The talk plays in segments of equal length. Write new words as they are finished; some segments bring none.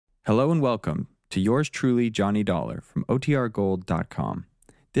Hello and welcome to yours truly, Johnny Dollar from OTRGold.com.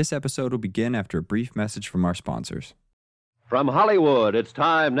 This episode will begin after a brief message from our sponsors. From Hollywood, it's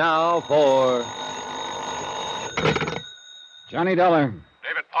time now for... Johnny Dollar.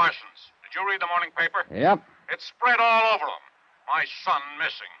 David Parsons. Did you read the morning paper? Yep. It's spread all over them. My son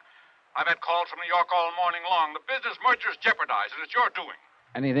missing. I've had calls from New York all morning long. The business merger's jeopardized, and it's your doing.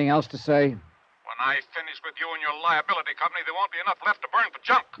 Anything else to say? When I finish with you and your liability company, there won't be enough left to burn for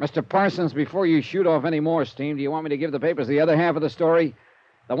junk. Mr. Parsons, before you shoot off any more steam, do you want me to give the papers the other half of the story?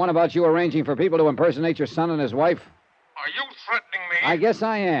 The one about you arranging for people to impersonate your son and his wife? Are you threatening me? I guess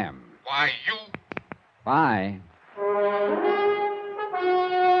I am. Why, you... Bye.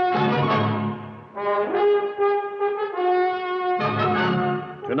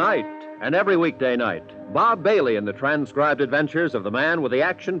 Tonight, and every weekday night, Bob Bailey in the transcribed adventures of the man with the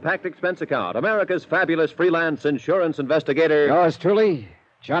action-packed expense account, America's fabulous freelance insurance investigator... Yours truly,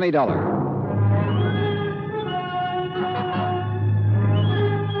 Johnny Dollar.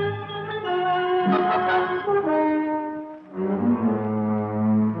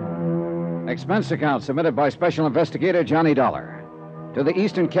 Expense account submitted by Special Investigator Johnny Dollar to the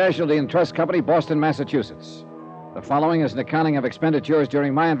Eastern Casualty and Trust Company, Boston, Massachusetts. The following is an accounting of expenditures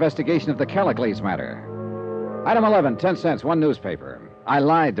during my investigation of the Callicles matter. Item 11, 10 cents, one newspaper. I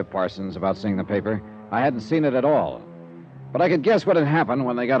lied to Parsons about seeing the paper. I hadn't seen it at all. But I could guess what had happened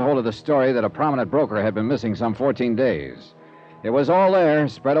when they got hold of the story that a prominent broker had been missing some 14 days. It was all there,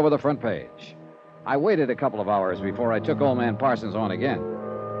 spread over the front page. I waited a couple of hours before I took old man Parsons on again.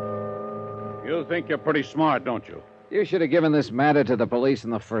 You think you're pretty smart, don't you? You should have given this matter to the police in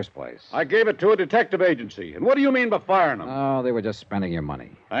the first place. I gave it to a detective agency. And what do you mean by firing them? Oh, they were just spending your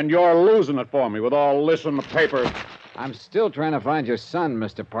money. And you're losing it for me with all this in the paper. I'm still trying to find your son,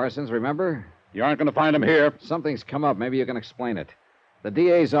 Mr. Parsons, remember? You aren't going to find him here. Something's come up. Maybe you can explain it. The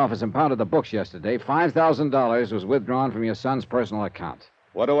DA's office impounded the books yesterday. $5,000 was withdrawn from your son's personal account.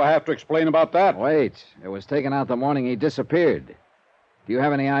 What do I have to explain about that? Wait. It was taken out the morning he disappeared. Do you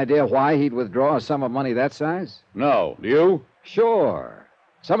have any idea why he'd withdraw a sum of money that size? No. Do you? Sure.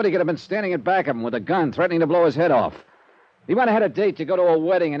 Somebody could have been standing in back of him with a gun, threatening to blow his head off. He might have had a date to go to a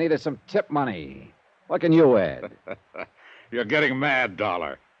wedding and needed some tip money. What can you add? You're getting mad,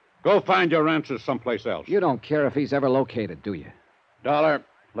 Dollar. Go find your answers someplace else. You don't care if he's ever located, do you? Dollar,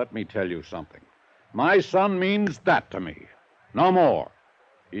 let me tell you something. My son means that to me. No more.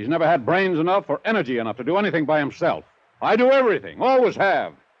 He's never had brains enough or energy enough to do anything by himself. I do everything, always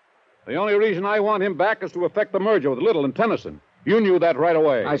have. The only reason I want him back is to effect the merger with Little and Tennyson. You knew that right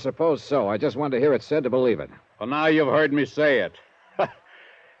away. I suppose so. I just wanted to hear it said to believe it. Well, now you've heard me say it.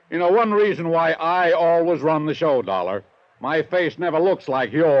 You know, one reason why I always run the show, Dollar. My face never looks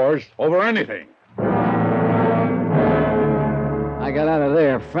like yours over anything. I got out of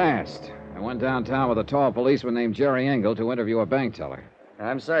there fast. I went downtown with a tall policeman named Jerry Engel to interview a bank teller.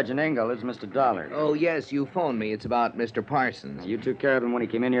 I'm Sergeant Engel. This is Mr. Dollar. Oh, yes, you phoned me. It's about Mr. Parsons. You took care of him when he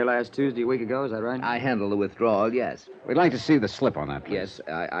came in here last Tuesday, a week ago, is that right? I handled the withdrawal, yes. We'd like to see the slip on that, please. Yes,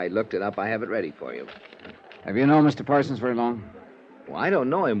 I looked it up. I have it ready for you. Have you known Mr. Parsons very long? Well, I don't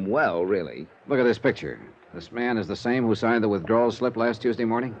know him well, really. Look at this picture. This man is the same who signed the withdrawal slip last Tuesday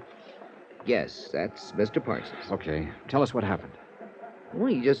morning? Yes, that's Mr. Parsons. Okay. Tell us what happened.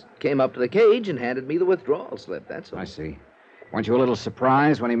 Well, he just came up to the cage and handed me the withdrawal slip, that's all. I see. Weren't you a little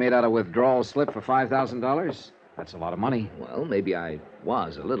surprised when he made out a withdrawal slip for $5,000? That's a lot of money. Well, maybe I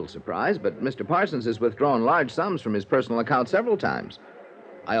was a little surprised, but Mr. Parsons has withdrawn large sums from his personal account several times.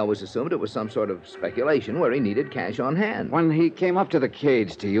 I always assumed it was some sort of speculation where he needed cash on hand. When he came up to the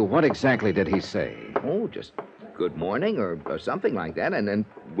cage to you, what exactly did he say? Oh, just good morning or something like that, and then,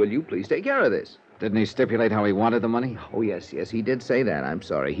 will you please take care of this? Didn't he stipulate how he wanted the money? Oh, yes, he did say that. I'm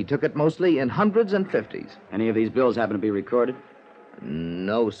sorry. He took it mostly in hundreds and fifties. Any of these bills happen to be recorded?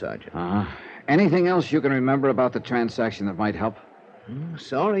 No, Sergeant. Uh-huh. Anything else you can remember about the transaction that might help?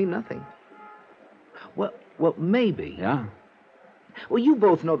 Sorry, nothing. Well, maybe. Yeah? Well, you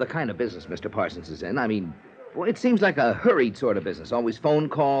both know the kind of business Mr. Parsons is in. I mean, well, it seems like a hurried sort of business. Always phone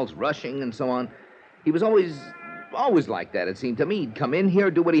calls, rushing, and so on. He was always like that, it seemed to me. He'd come in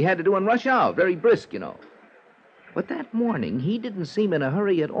here, do what he had to do, and rush out. Very brisk, you know. But that morning, he didn't seem in a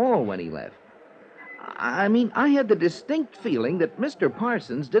hurry at all when he left. I mean, I had the distinct feeling that Mr.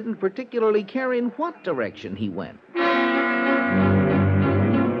 Parsons didn't particularly care in what direction he went.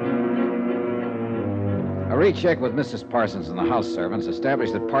 A recheck with Mrs. Parsons and the house servants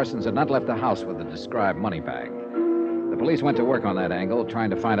established that Parsons had not left the house with the described money bag. The police went to work on that angle, trying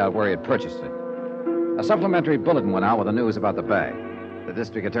to find out where he had purchased it. A supplementary bulletin went out with the news about the bag. The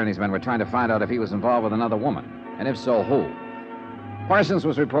district attorney's men were trying to find out if he was involved with another woman, and if so, who. Parsons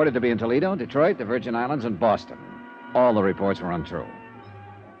was reported to be in Toledo, Detroit, the Virgin Islands, and Boston. All the reports were untrue.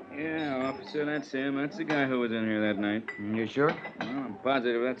 Yeah, officer, that's him. That's the guy who was in here that night. You sure? Well, I'm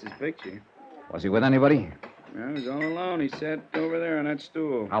positive that's his picture. Was he with anybody? No, he was all alone. He sat over there on that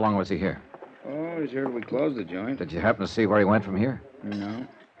stool. How long was he here? Oh, he's here till we closed the joint. Did you happen to see where he went from here? No.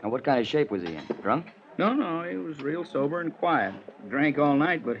 And what kind of shape was he in? Drunk? No, he was real sober and quiet. Drank all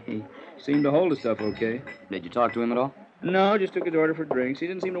night, but he seemed to hold his stuff okay. Did you talk to him at all? No, just took his order for drinks. He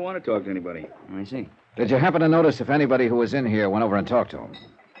didn't seem to want to talk to anybody. I see. Did you happen to notice if anybody who was in here went over and talked to him?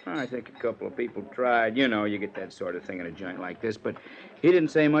 I think a couple of people tried. You know, you get that sort of thing in a joint like this, but he didn't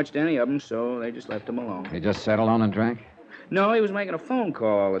say much to any of them, so they just left him alone. He just sat alone and drank? No, he was making a phone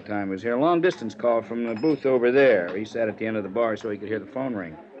call all the time. He was here, a long-distance call from the booth over there. He sat at the end of the bar so he could hear the phone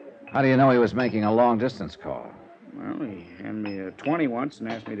ring. How do you know he was making a long-distance call? Well, he handed me a 20 once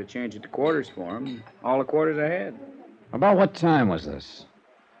and asked me to change it to quarters for him. All the quarters I had. About what time was this?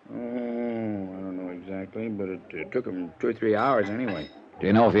 Oh, I don't know exactly, but it took him 2 or 3 hours anyway. Do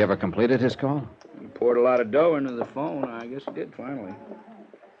you know if he ever completed his call? He poured a lot of dough into the phone. I guess he did finally.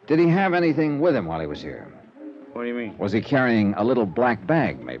 Did he have anything with him while he was here? What do you mean? Was he carrying a little black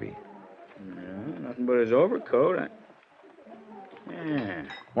bag, maybe? No, nothing but his overcoat. Yeah.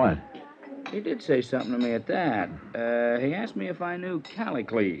 What? He did say something to me at that. He asked me if I knew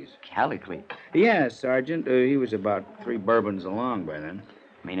Callicles. Callicles? Yes, Sergeant. He was about 3 bourbons along by then.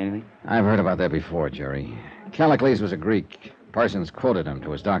 Mean anything? I've heard about that before, Jerry. Callicles was a Greek. Parsons quoted him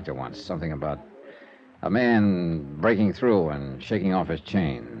to his doctor once. Something about a man breaking through and shaking off his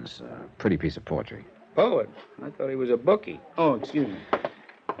chains. A pretty piece of poetry. Poet? I thought he was a bookie. Oh, excuse me.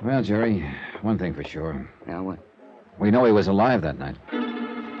 Well, Jerry, one thing for sure. Yeah, what? We know he was alive that night.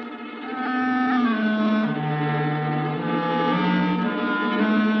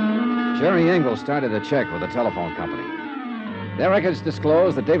 Jerry Engel started a check with the telephone company. Their records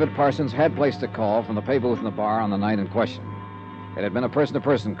disclosed that David Parsons had placed a call from the pay booth in the bar on the night in question. It had been a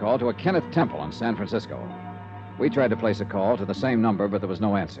person-to-person call to a Kenneth Temple in San Francisco. We tried to place a call to the same number, but there was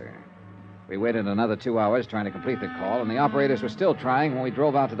no answer. We waited another 2 hours trying to complete the call, and the operators were still trying when we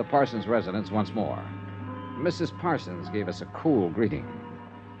drove out to the Parsons residence once more. Mrs. Parsons gave us a cool greeting.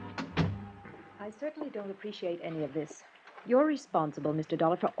 I certainly don't appreciate any of this. You're responsible, Mr.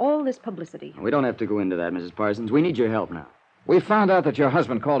 Dollar, for all this publicity. We don't have to go into that, Mrs. Parsons. We need your help now. We found out that your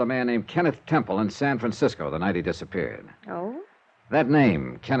husband called a man named Kenneth Temple in San Francisco the night he disappeared. Oh? That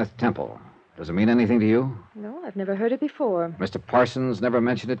name, Kenneth Temple, does it mean anything to you? No, I've never heard it before. Mr. Parsons never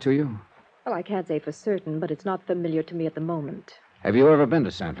mentioned it to you? Well, I can't say for certain, but it's not familiar to me at the moment. Have you ever been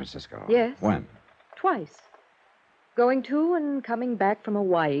to San Francisco? Yes. When? Twice. Going to and coming back from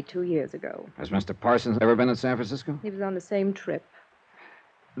Hawaii 2 years ago. Has Mr. Parsons ever been in San Francisco? He was on the same trip.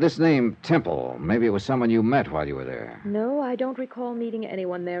 This name, Temple, maybe it was someone you met while you were there. No, I don't recall meeting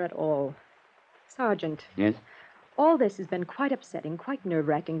anyone there at all. Sergeant. Yes? All this has been quite upsetting, quite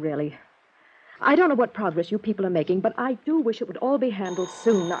nerve-wracking, really. I don't know what progress you people are making, but I do wish it would all be handled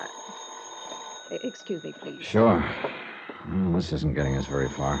soon. Excuse me, please. Sure. Well, this isn't getting us very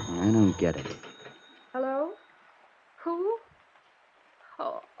far. I don't get it. Hello? Who?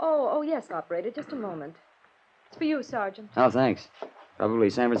 Oh, yes, operator. Just a moment. It's for you, Sergeant. Oh, thanks.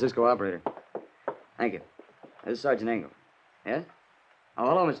 Probably San Francisco operator. Thank you. This is Sergeant Engel. Yes? Oh,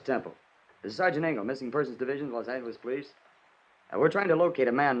 hello, Mr. Temple. This is Sergeant Engel, Missing Persons Division, Los Angeles Police. We're trying to locate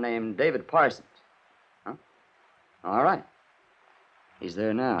a man named David Parsons. Huh? All right. He's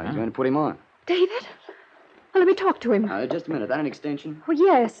there now. He's going to put him on. David? Well, let me talk to him. Just a minute. That an extension? Oh,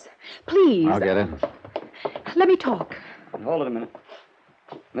 yes. Please. I'll get it. Let me talk. Hold it a minute.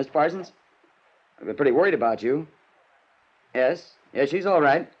 Mr. Parsons? I've been pretty worried about you. Yes? Yes, she's all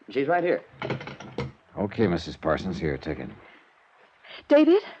right. She's right here. Okay, Mrs. Parsons. Here, take it.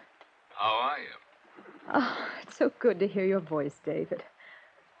 David? How are you? Oh, it's so good to hear your voice, David.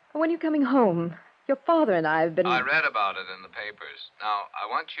 When are you coming home? Your father and I have been... I read about it in the papers. Now,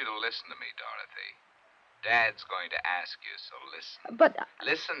 I want you to listen to me, Dorothy. Dad's going to ask you, so listen. But...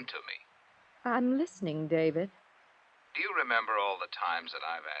 Listen to me. I'm listening, David. Do you remember all the times that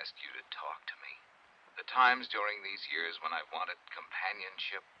I've asked you to talk to me? The times during these years when I've wanted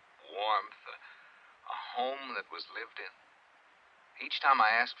companionship, warmth, a home that was lived in? Each time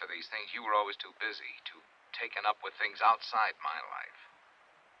I asked for these things, you were always too busy, too taken up with things outside my life.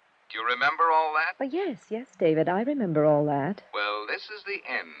 Do you remember all that? Oh, yes, David, I remember all that. Well, this is the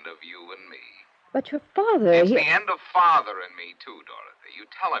end of you and me. But your father, It's the end of Father and me, too, Dorothy. You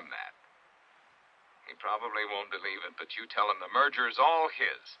tell him that. He probably won't believe it, but you tell him the merger's all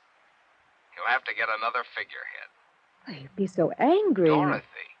his. He'll have to get another figurehead. Oh, you'd be so angry.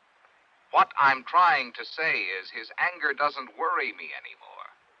 Dorothy, What I'm trying to say is his anger doesn't worry me anymore.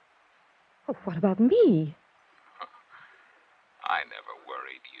 Oh, what about me? I never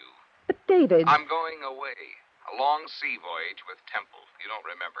worried you. But, David... I'm going away. A long sea voyage with Temple. You don't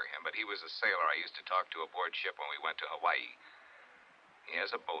remember him, but he was a sailor I used to talk to aboard ship when we went to Hawaii. He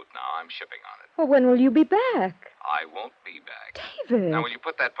has a boat now. I'm shipping on it. Well, when will you be back? I won't be back. David! Now, will you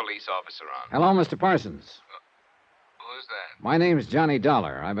put that police officer on? Hello, Mr. Parsons. Who's that? My name's Johnny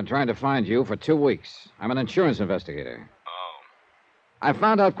Dollar. I've been trying to find you for 2 weeks. I'm an insurance investigator. Oh. I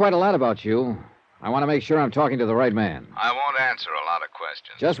found out quite a lot about you. I want to make sure I'm talking to the right man. I won't answer a lot of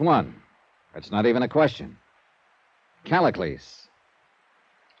questions. Just one. It's not even a question. Callicles.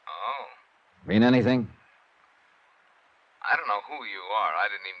 Oh. Mean anything? I don't know who you are. I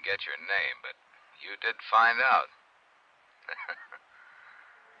didn't even get your name, but you did find out.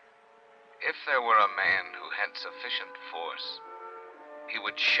 If there were a man who had sufficient force, he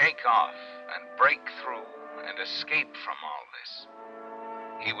would shake off and break through and escape from all this.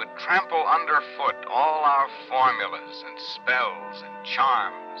 He would trample underfoot all our formulas and spells and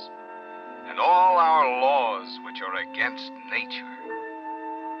charms, and all our laws which are against nature.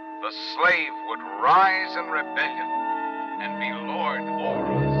 The slave would rise in rebellion and be lord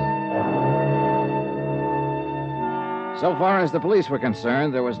over us. So far as the police were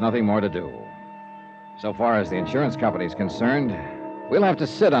concerned, there was nothing more to do. So far as the insurance company's concerned, we'll have to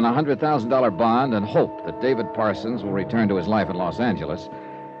sit on a $100,000 bond and hope that David Parsons will return to his life in Los Angeles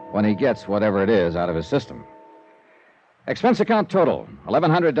when he gets whatever it is out of his system. Expense account total,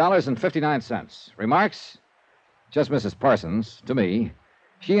 $1,100.59. Remarks? Just Mrs. Parsons, to me.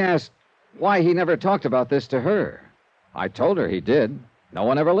 She asked why he never talked about this to her. I told her he did. No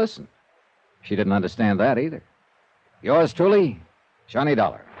one ever listened. She didn't understand that either. Yours truly, Johnny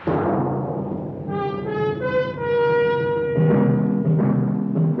Dollar.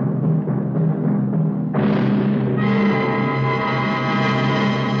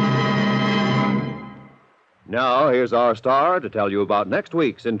 Now, here's our star to tell you about next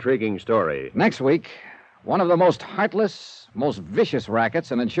week's intriguing story. Next week, one of the most heartless, most vicious rackets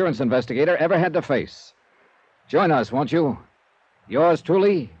an insurance investigator ever had to face. Join us, won't you? Yours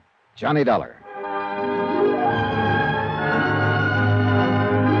truly, Johnny Dollar.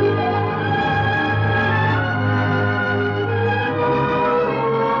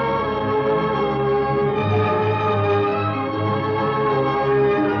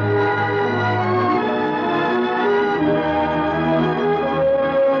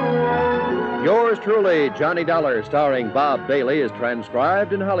 Yours truly, Johnny Dollar, starring Bob Bailey, is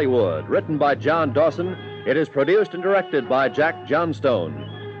transcribed in Hollywood. Written by John Dawson, it is produced and directed by Jack Johnstone.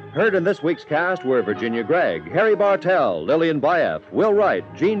 Heard in this week's cast were Virginia Gregg, Harry Bartell, Lillian Bayef, Will Wright,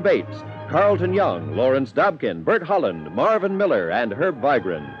 Gene Bates, Carlton Young, Lawrence Dobkin, Bert Holland, Marvin Miller, and Herb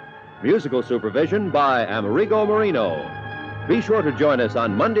Vigran. Musical supervision by Amerigo Marino. Be sure to join us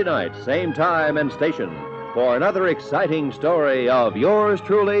on Monday night, same time and station, for another exciting story of yours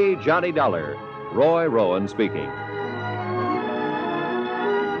truly, Johnny Dollar. Roy Rowan speaking.